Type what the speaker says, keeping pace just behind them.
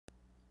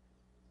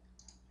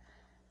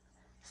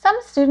Some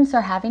students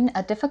are having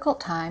a difficult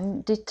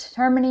time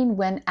determining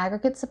when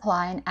aggregate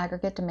supply and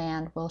aggregate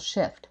demand will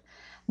shift.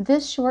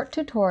 This short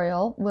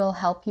tutorial will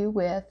help you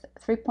with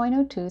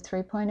 3.02,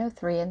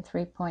 3.03, and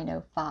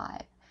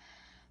 3.05.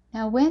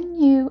 Now, when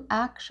you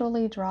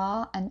actually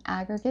draw an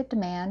aggregate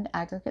demand,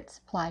 aggregate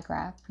supply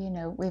graph,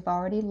 we've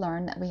already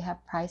learned that we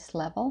have price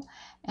level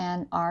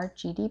and our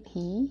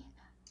GDP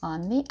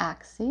on the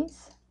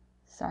axes.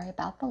 Sorry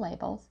about the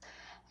labels.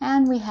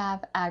 And we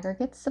have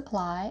aggregate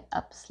supply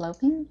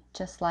upsloping,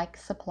 just like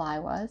supply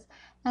was,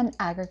 and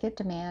aggregate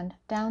demand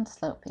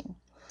downsloping.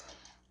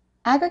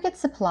 Aggregate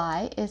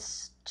supply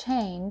is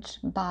changed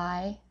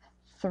by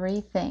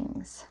three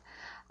things.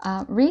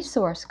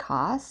 Resource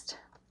cost,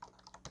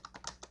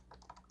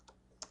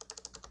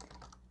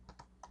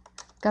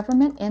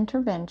 government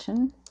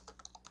intervention,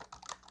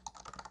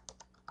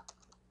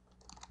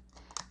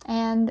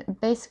 and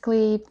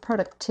basically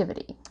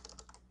productivity.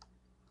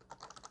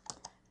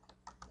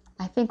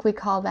 I think we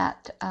call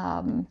that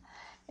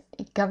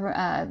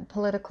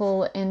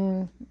political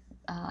and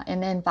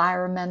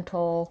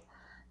environmental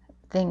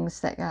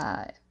things,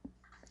 that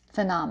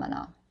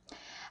phenomena.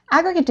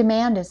 Aggregate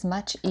demand is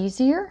much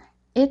easier.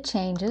 It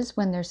changes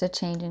when there's a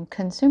change in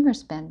consumer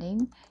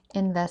spending,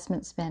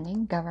 investment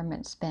spending,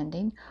 government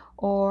spending,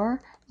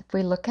 or if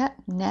we look at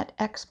net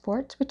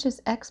exports, which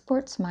is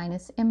exports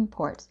minus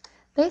imports.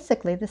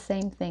 Basically the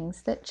same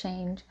things that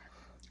change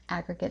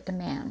aggregate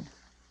demand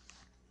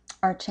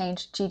or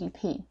change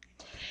GDP.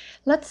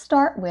 Let's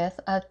start with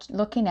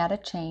looking at a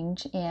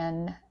change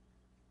in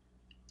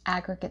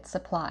aggregate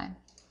supply.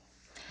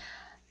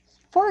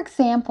 For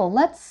example,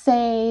 let's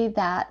say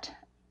that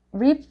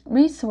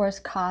resource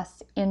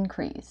costs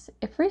increase.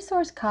 If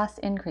resource costs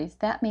increase,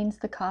 that means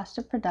the cost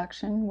of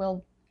production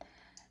will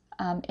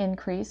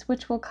increase,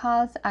 which will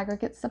cause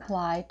aggregate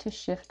supply to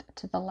shift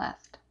to the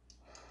left.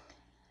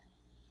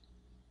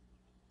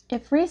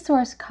 If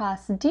resource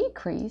costs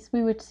decrease,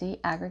 we would see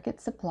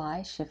aggregate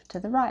supply shift to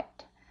the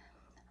right.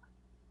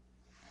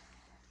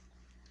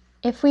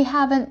 If we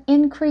have an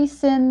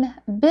increase in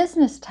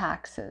business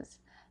taxes,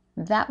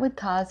 that would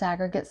cause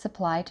aggregate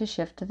supply to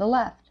shift to the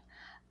left.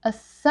 A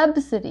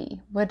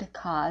subsidy would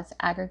cause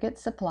aggregate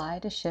supply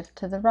to shift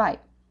to the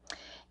right.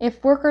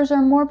 If workers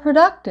are more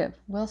productive,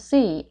 we'll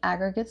see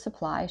aggregate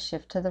supply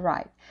shift to the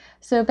right.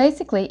 So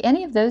basically,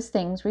 any of those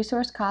things,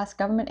 resource costs,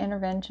 government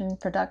intervention,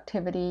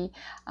 productivity,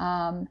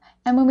 and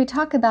when we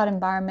talk about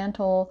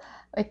environmental,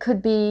 it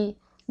could be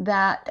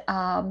that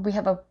we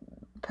have a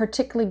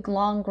particularly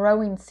long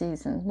growing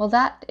season. Well,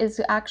 that is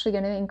actually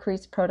going to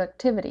increase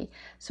productivity.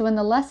 So in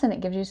the lesson,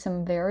 it gives you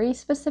some very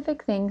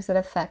specific things that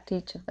affect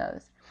each of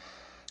those.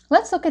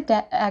 Let's look at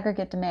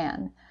aggregate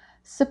demand.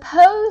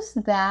 Suppose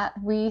that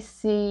we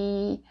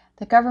see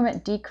the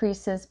government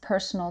decreases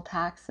personal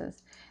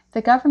taxes. If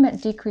the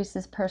government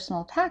decreases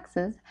personal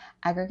taxes,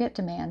 aggregate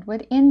demand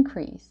would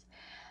increase.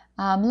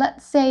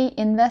 Let's say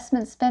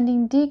investment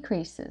spending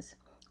decreases.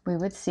 We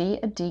would see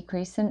a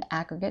decrease in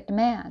aggregate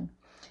demand.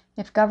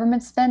 If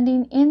government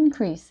spending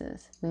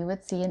increases, we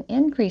would see an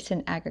increase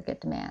in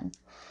aggregate demand.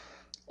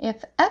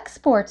 If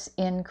exports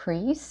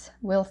increase,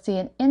 we'll see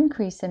an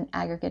increase in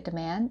aggregate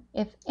demand.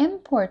 If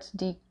imports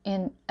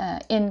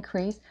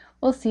increase,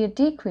 we'll see a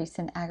decrease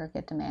in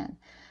aggregate demand.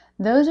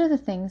 Those are the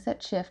things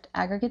that shift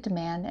aggregate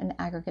demand and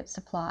aggregate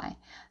supply.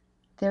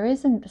 There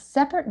is a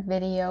separate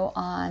video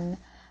on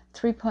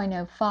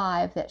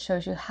 3.05 that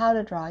shows you how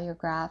to draw your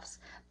graphs,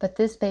 but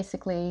this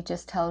basically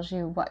just tells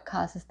you what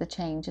causes the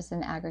changes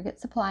in aggregate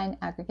supply and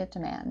aggregate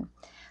demand.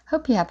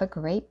 Hope you have a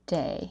great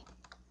day.